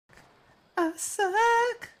I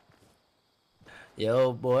suck.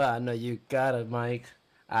 Yo, boy, I know you got it, Mike.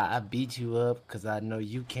 I beat you up because I know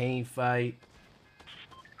you can't fight.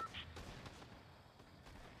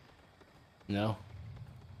 No?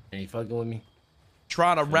 Ain't fucking with me?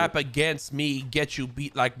 Trying to rap against me, get you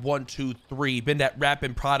beat like 1, 2, 3. Been that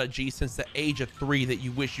rapping prodigy since the age of 3 that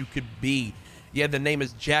you wish you could be. Yeah, the name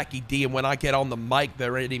is Jackie D, and when I get on the mic,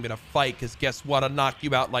 there ain't even a fight, because guess what? I knock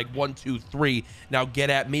you out like 1, 2, 3. Now get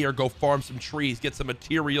at me or go farm some trees, get some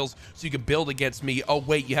materials so you can build against me. Oh,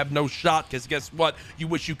 wait, you have no shot, because guess what? You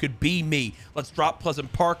wish you could be me. Let's drop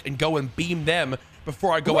Pleasant Park and go and beam them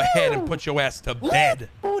before I go ahead and put your ass to bed.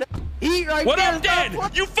 Eat right What there, up,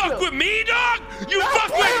 Dad? You fuck with me, dog? You fuck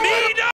with me, dog?